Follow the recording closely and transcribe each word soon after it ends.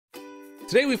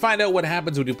Today we find out what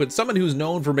happens when you put someone who's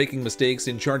known for making mistakes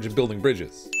in charge of building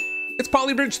bridges. It's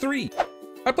Unabridged 3.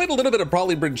 I played a little bit of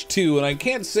Unabridged 2, and I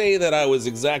can't say that I was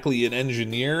exactly an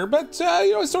engineer, but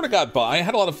you know, I sort of got by. I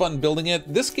had a lot of fun building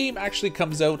it. This game actually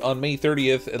comes out on May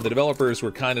 30th, and the developers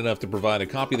were kind enough to provide a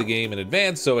copy of the game in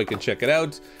advance so I could check it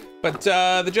out. But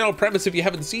the general premise, if you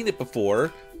haven't seen it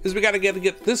before, is we gotta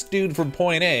get this dude from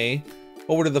point A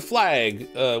over to the flag,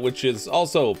 which is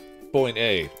also point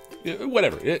A.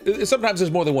 Whatever. Sometimes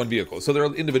there's more than one vehicle, so they're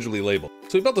individually labeled.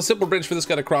 So we built a simple bridge for this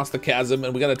guy to cross the chasm,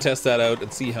 and we gotta test that out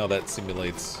and see how that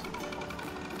simulates.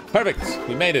 Perfect,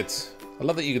 we made it. I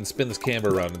love that you can spin this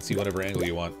camera around and see whatever angle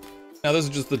you want. Now this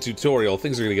is just the tutorial,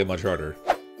 things are gonna get much harder.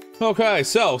 Okay,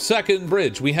 so second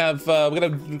bridge. We have, we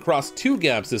gotta cross 2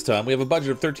 gaps this time. We have a budget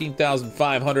of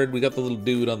 13,500. We got the little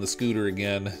dude on the scooter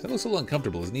again. That looks a little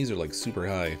uncomfortable. His knees are like super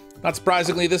high. Not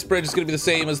surprisingly, this bridge is gonna be the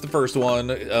same as the first one.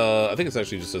 I think it's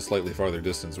actually just a slightly farther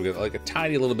distance. We got like a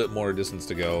tiny little bit more distance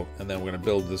to go. And then we're gonna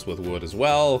build this with wood as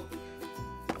well.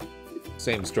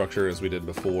 Same structure as we did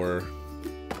before.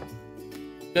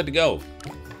 Good to go.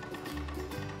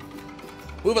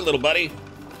 Move it, little buddy.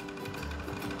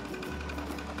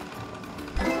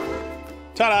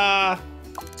 Ta-da!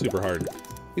 Super hard.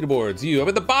 Leaderboards, I'm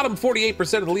at the bottom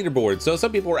 48% of the leaderboard, so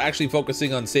some people were actually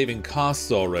focusing on saving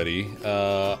costs already.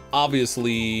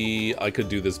 Obviously, I could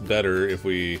do this better if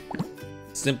we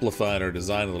simplified our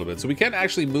design a little bit. So we can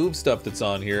actually move stuff that's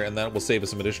on here, and that will save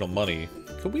us some additional money.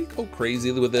 Can we go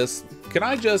crazy with this? Can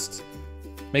I just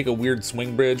make a weird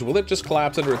swing bridge? Will it just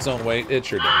collapse under its own weight? It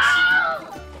sure does.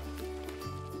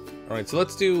 Alright, so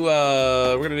let's do,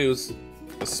 we're gonna do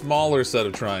a smaller set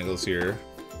of triangles here.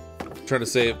 Try to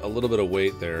save a little bit of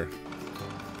weight there.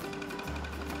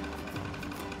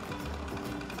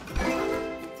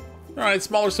 Alright,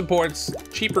 smaller supports,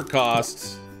 cheaper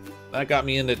costs. That got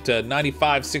me in at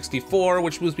 95.64,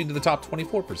 which moves me to the top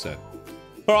 24%.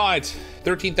 Alright,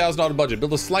 13,000 auto budget.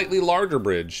 Build a slightly larger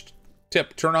bridge.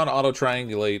 Tip, turn on auto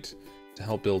triangulate to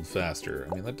help build faster.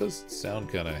 I mean, that does sound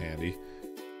kind of handy.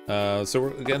 So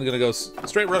we're again gonna go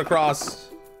straight run across.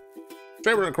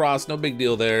 Straight run across, no big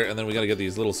deal there, and then we gotta get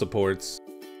these little supports.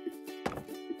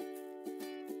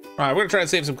 Alright, we're gonna try to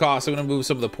save some costs. I'm gonna move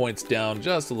some of the points down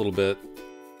just a little bit.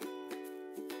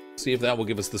 See if that will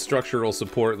give us the structural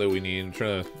support that we need. I'm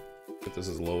trying to get this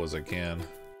as low as I can.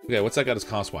 Okay, what's that got us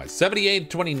cost-wise?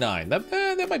 78.29.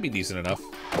 That might be decent enough.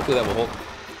 Hopefully that will hold.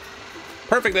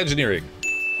 Perfect engineering.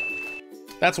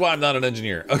 That's why I'm not an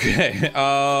engineer. Okay,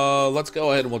 let's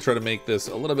go ahead and we'll try to make this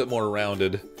a little bit more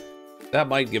rounded. That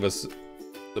might give us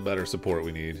the better support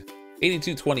we need.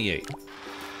 82.28.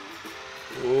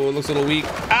 Oh, it looks a little weak.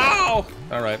 Ow!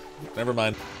 All right, never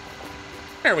mind.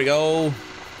 There we go.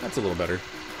 That's a little better.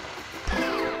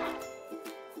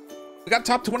 We got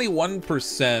top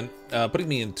 21%, putting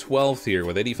me in 12th here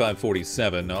with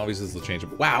 85.47. Now, obviously, this will change.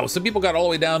 Wow, some people got all the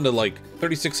way down to like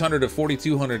 $3,600 to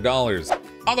 $4,200.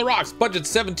 On the rocks, budget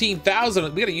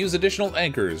 17,000. We gotta use additional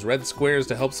anchors, red squares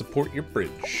to help support your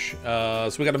bridge.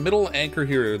 So we got a middle anchor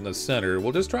here in the center.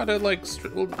 We'll just try to like,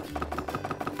 we'll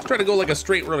just try to go like a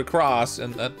straight road across,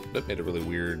 and that made a really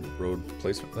weird road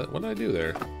placement. What did I do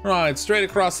there? All right, straight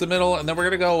across the middle, and then we're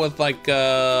gonna go with like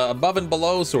above and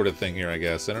below sort of thing here, I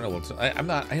guess. I don't know what's. I am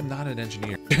not an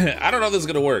engineer. I don't know if this is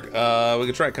gonna work. We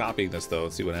can try copying this though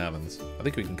and see what happens. I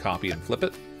think we can copy and flip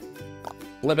it.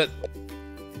 Flip it.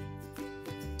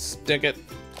 Stick it.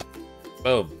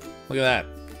 Boom. Look at that.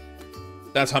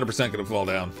 That's 100% gonna fall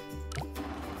down.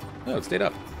 Oh, it stayed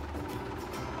up.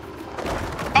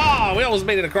 Oh, we almost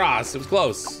made it across. It was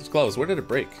close. It was close. Where did it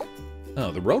break?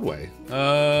 Oh, the roadway.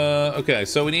 Okay,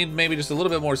 so we need maybe just a little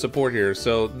bit more support here.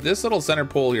 So this little center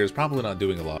pole here is probably not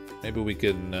doing a lot. Maybe we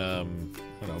can, I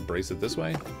don't know, brace it this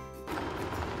way.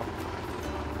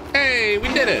 Hey, we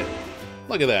did it.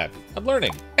 Look at that. I'm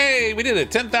learning. Hey, we did it.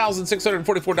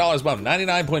 $10,644 bump.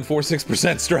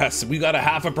 99.46% stress. We got a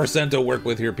 0.5% to work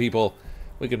with here, people.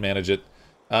 We can manage it.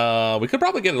 We could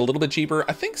probably get it a little bit cheaper.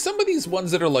 I think some of these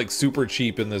ones that are like super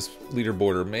cheap in this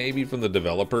leaderboard are maybe from the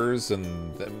developers, and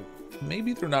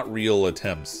maybe they're not real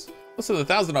attempts. Let's say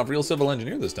 1,000 off real civil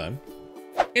engineer this time.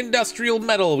 Industrial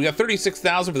metal. We got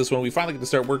 36,000 for this one. We finally get to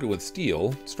start working with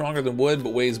steel. Stronger than wood,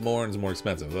 but weighs more and is more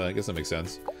expensive. I guess that makes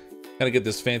sense. Gotta get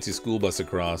this fancy school bus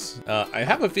across. I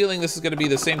have a feeling this is gonna be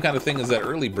the same kind of thing as that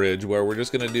early bridge where we're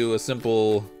just gonna do a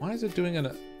simple... Why is it doing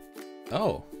an...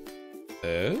 Oh.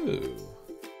 Oh.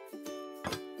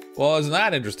 Well, isn't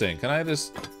that interesting? Can I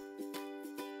just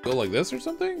go like this or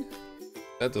something?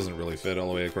 That doesn't really fit all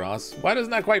the way across. Why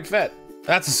doesn't that quite fit?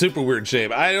 That's a super weird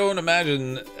shape. I don't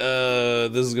imagine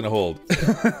this is gonna hold.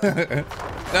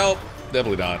 Nope,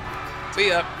 definitely not. See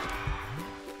ya.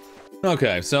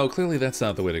 Okay, so clearly that's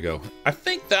not the way to go. I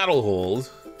think that'll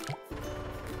hold.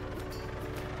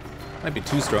 Might be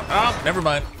too strong. Oh, never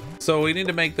mind. So we need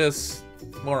to make this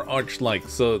more arch-like,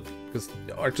 so because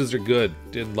arches are good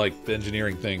in like the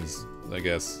engineering things, I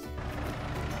guess.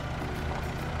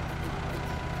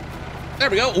 There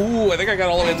we go. Ooh, I think I got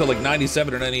all the way up to like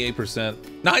 97 or 98%.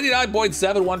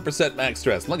 99.71% max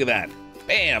stress. Look at that.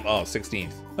 Bam. Oh,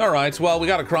 16th. All right, well, we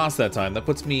got across that time. That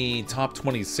puts me top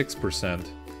 26%.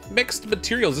 Mixed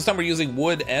materials. This time we're using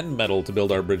wood and metal to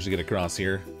build our bridge to get across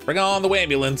here. Bring on the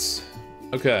ambulance.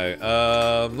 Okay,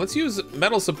 let's use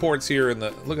metal supports here in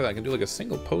the, look at that, I can do like a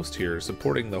single post here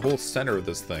supporting the whole center of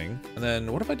this thing. And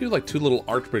then what if I do like 2 little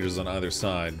arch bridges on either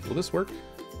side? Will this work?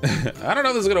 I don't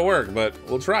know if this is gonna work, but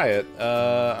we'll try it.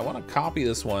 I wanna copy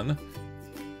this one.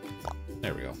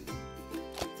 There we go.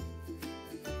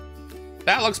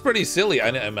 That looks pretty silly.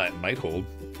 I might hold.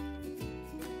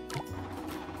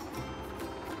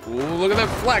 Ooh, look at that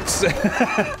flex.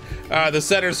 The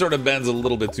center sort of bends a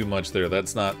little bit too much there.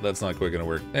 That's not quite gonna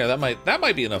work. Yeah, that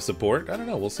might be enough support. I don't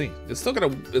know. We'll see. It's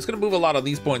gonna move a lot of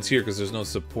these points here because there's no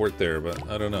support there, but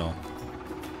I don't know.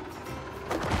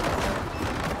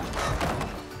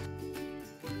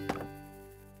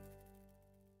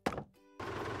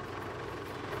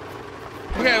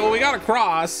 Okay, well, we got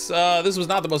across. This was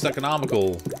not the most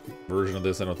economical version of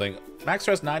this, I don't think. Max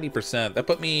stress 90%. That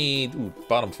put me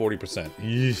bottom 40%.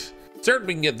 Yeesh. Certain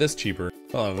we can get this cheaper.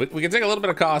 Hold on, we can take a little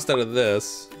bit of cost out of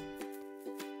this.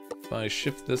 If I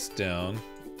shift this down.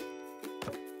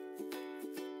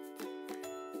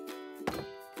 Get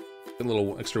a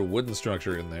little extra wooden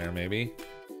structure in there, maybe.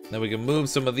 Then we can move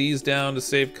some of these down to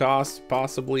save costs,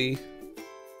 possibly.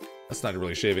 That's not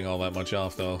really shaving all that much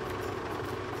off, though.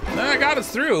 I got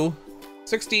us through.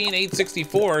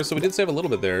 16,864, so we did save a little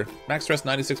bit there. Max stress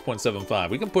 96.75.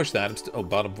 We can push that. Oh,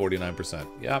 bottom 49%.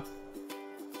 Yep.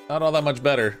 Not all that much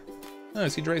better. Oh, I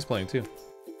see Dre's playing too.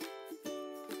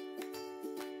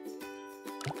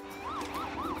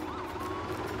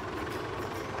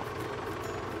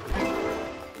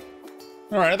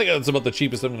 Alright, I think that's about the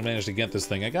cheapest I'm gonna manage to get this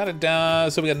thing. I got it down,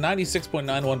 so we got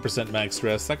 96.91% max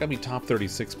stress. That got me top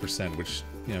 36%, which,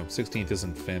 you know, 16th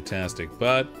isn't fantastic,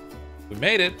 but we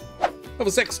made it.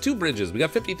 Level 6, 2 bridges. We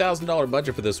got $50,000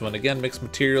 budget for this one. Again, mixed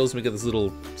materials. We got this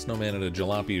little snowman and a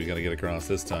jalopy we gotta get across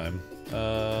this time.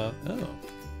 Oh.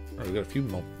 Alright, we got a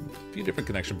few different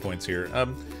connection points here.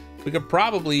 We could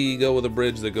probably go with a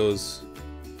bridge that goes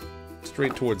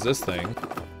straight towards this thing.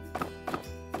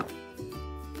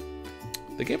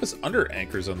 They gave us under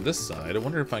anchors on this side. I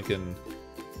wonder if I can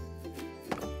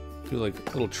do like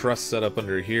a little truss set up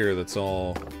under here that's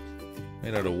all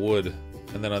made out of wood.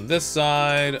 And then on this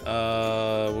side,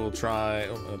 we'll try...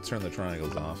 Oh, I'll turn the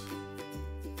triangles off.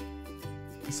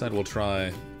 This side we'll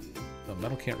try... Oh,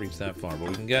 metal can't reach that far, but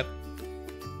we can get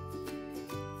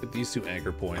these 2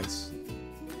 anchor points.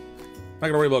 Not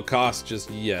gonna worry about cost just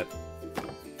yet.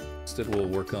 Instead, we'll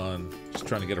work on just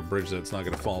trying to get a bridge that's not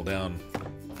gonna fall down.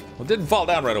 Well, it didn't fall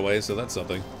down right away, so that's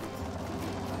something.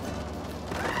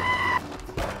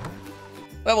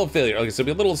 Level failure. Okay, so we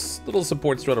have little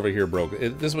support strut over here broke.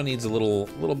 This one needs a little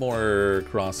more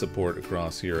cross support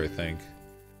across here, I think.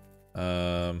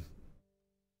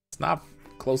 It's not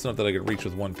close enough that I could reach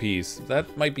with one piece.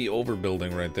 That might be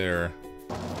overbuilding right there.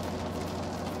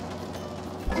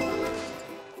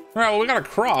 All right, well, we got a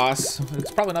cross.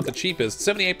 It's probably not the cheapest.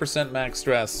 78% max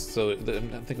stress, so I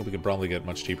think we could probably get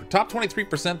much cheaper. Top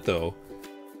 23% though.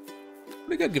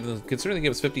 Pretty good, considering they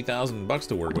gave us 50,000 bucks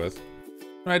to work with.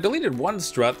 All right, deleted 1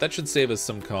 strut. That should save us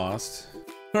some cost.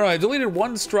 All right, deleted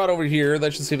 1 strut over here.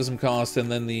 That should save us some cost,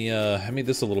 and then the I made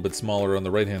this a little bit smaller on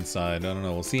the right-hand side. I don't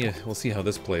know. We'll see how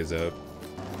this plays out.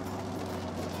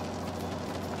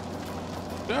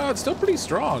 It's still pretty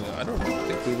strong. I don't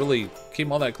think we really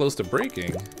came all that close to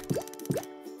breaking.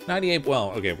 98,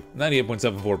 well, okay,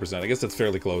 98.74%. I guess that's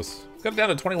fairly close. Got it down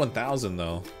to 21,000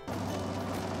 though.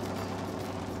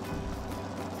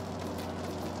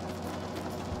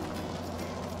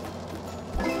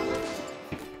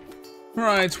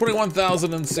 Alright,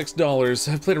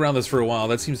 $21,006. I've played around this for a while.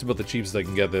 That seems about the cheapest I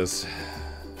can get this.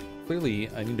 Clearly,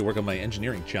 I need to work on my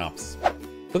engineering chops.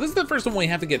 So this is the first one we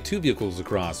have to get 2 vehicles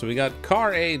across. So we got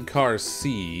car A and car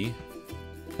C.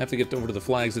 Have to get over to the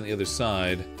flags on the other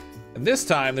side. And this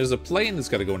time, there's a plane that's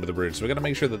got to go into the bridge. So we got to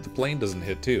make sure that the plane doesn't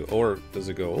hit too. Or does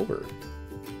it go over?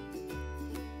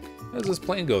 How does this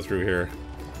plane go through here?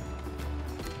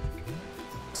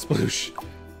 Sploosh.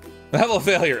 Level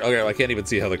failure. Okay, well, I can't even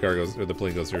see how the car goes, or the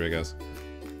plane goes through, I guess.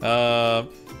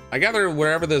 I gather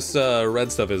wherever this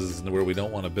red stuff is where we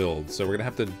don't want to build. So we're gonna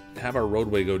have to have our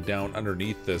roadway go down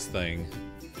underneath this thing.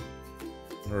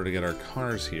 in order to get our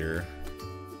cars here.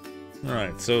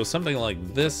 Alright, so something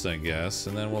like this, I guess,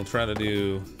 and then we'll try to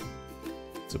do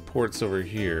supports over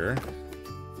here.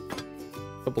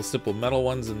 Couple simple metal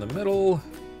ones in the middle.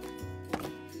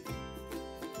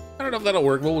 I don't know if that'll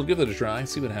work, but we'll give it a try,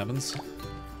 see what happens.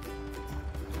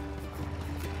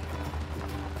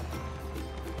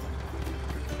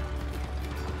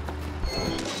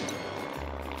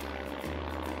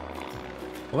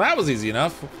 Well, that was easy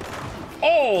enough.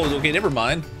 Oh, okay, never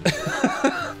mind.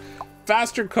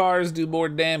 Faster cars do more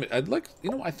damage. I'd like,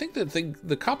 you know, I think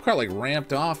the cop car like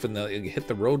ramped off and it hit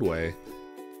the roadway.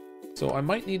 So I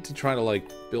might need to try to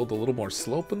like build a little more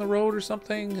slope in the road or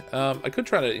something. I could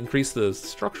try to increase the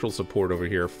structural support over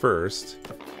here first.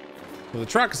 Well, the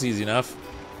truck is easy enough.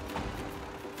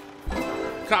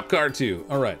 Cop car too.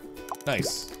 All right,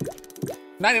 nice.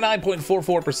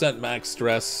 99.44% max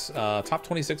stress, top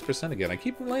 26% again. I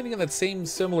keep landing in that same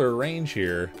similar range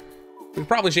here. We could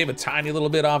probably shave a tiny little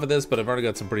bit off of this, but I've already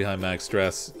got some pretty high max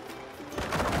stress.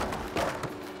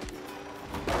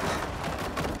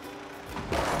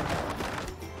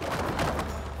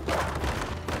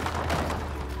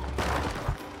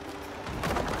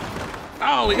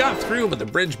 Oh, we got through, but the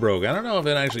bridge broke. I don't know if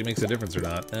it actually makes a difference or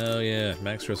not. Oh yeah,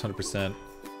 max stress 100%.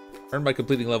 Earned by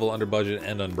completing level under budget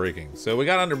and unbreaking. So we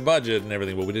got under budget and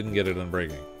everything, but we didn't get it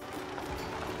unbreaking.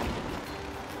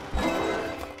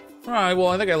 Alright, well,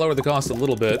 I think I lowered the cost a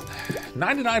little bit.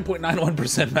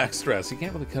 99.91% max stress. You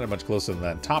can't really cut it much closer than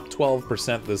that. Top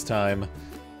 12% this time. I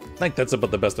think that's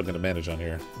about the best I'm going to manage on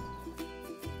here.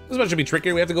 This one should be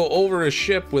trickier. We have to go over a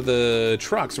ship with a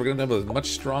truck, so we're going to have a much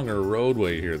stronger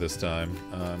roadway here this time.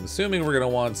 I'm assuming we're going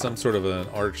to want some sort of an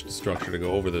arched structure to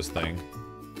go over this thing.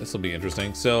 This will be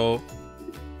interesting. So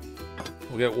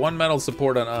we'll get one metal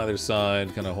support on either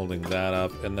side, kind of holding that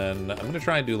up, and then I'm going to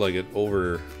try and do like an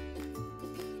over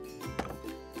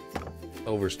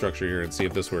structure here and see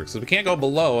if this works. So we can't go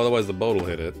below, otherwise the boat will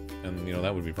hit it, and you know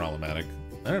that would be problematic.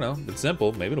 I don't know. It's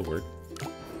simple. Maybe it'll work.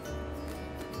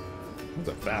 It's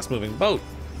a fast-moving boat.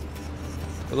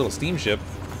 A little steamship.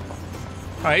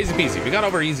 All right, easy peasy. We got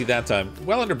over easy that time.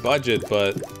 Well under budget,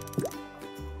 but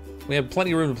we have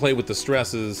plenty of room to play with the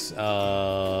stresses,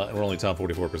 and we're only top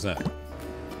 44%.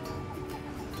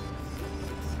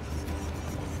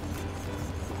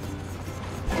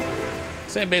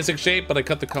 Same basic shape, but I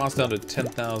cut the cost down to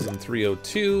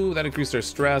 10,302. That increased our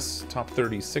stress, top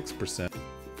 36%.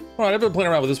 All right, I've been playing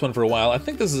around with this one for a while. I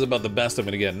think this is about the best I'm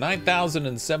gonna get.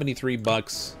 9,073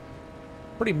 bucks.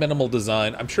 Pretty minimal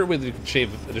design. I'm sure we could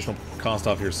shave additional cost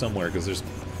off here somewhere because there's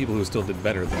people who still did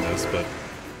better than this, but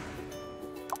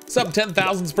sub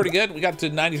 10,000 is pretty good. We got to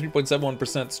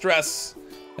 93.71% stress,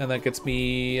 and that gets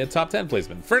me a top 10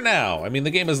 placement for now. I mean,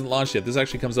 the game isn't launched yet. This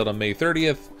actually comes out on May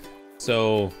 30th,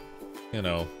 so you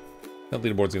know, that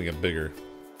leaderboard's gonna get bigger.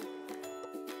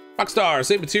 Rockstar,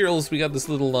 save materials. We got this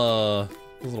little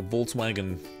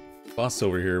Volkswagen bus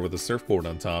over here with a surfboard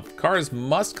on top. Cars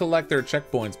must collect their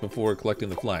checkpoints before collecting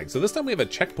the flag. So this time we have a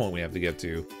checkpoint we have to get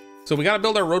to. So we gotta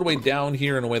build our roadway down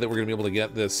here in a way that we're gonna be able to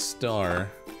get this star.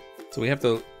 So we have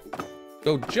to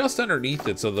go just underneath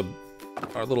it so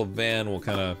our little van will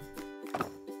kind of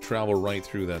travel right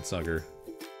through that sucker.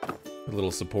 A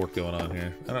little support going on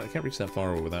here. I can't reach that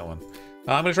far over with that one.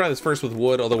 I'm gonna try this first with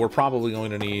wood, although we're probably going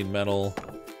to need metal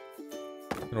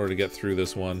in order to get through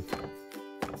this one.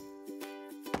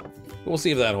 But we'll see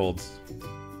if that holds.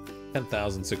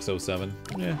 10,607.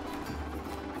 Yeah.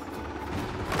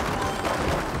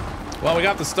 Well, we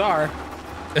got the star.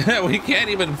 We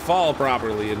can't even fall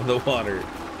properly into the water.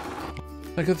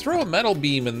 I could throw a metal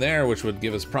beam in there, which would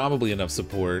give us probably enough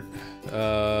support.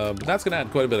 But that's gonna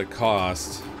add quite a bit of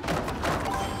cost.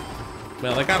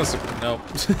 Well, they got us. Nope.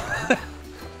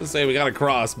 Let's say we got a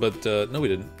cross, but no, we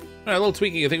didn't. All right, a little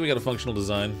tweaking. I think we got a functional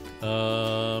design. I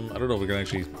don't know if we can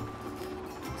actually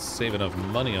save enough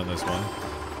money on this one.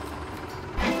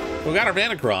 We got our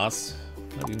van across.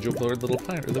 We can jump over the little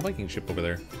pirate, the Viking ship over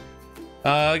there.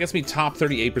 That gets me top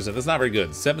 38%. That's not very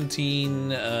good. 17.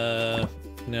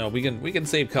 No, we can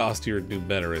save cost here and do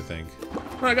better, I think. All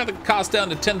right, I got the cost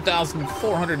down to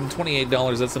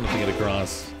 $10,428. That's something to get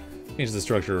across. Change the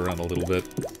structure around a little bit.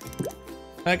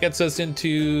 That gets us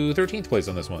into 13th place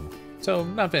on this one. So,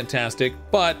 not fantastic,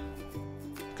 but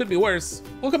could be worse.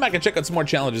 We'll come back and check out some more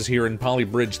challenges here in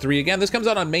Polybridge 3. Again, this comes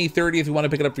out on May 30th. If you want to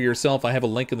pick it up for yourself, I have a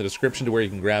link in the description to where you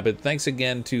can grab it. Thanks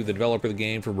again to the developer of the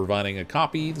game for providing a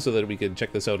copy so that we could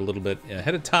check this out a little bit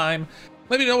ahead of time.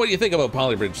 Let me know what you think about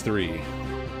Polybridge 3.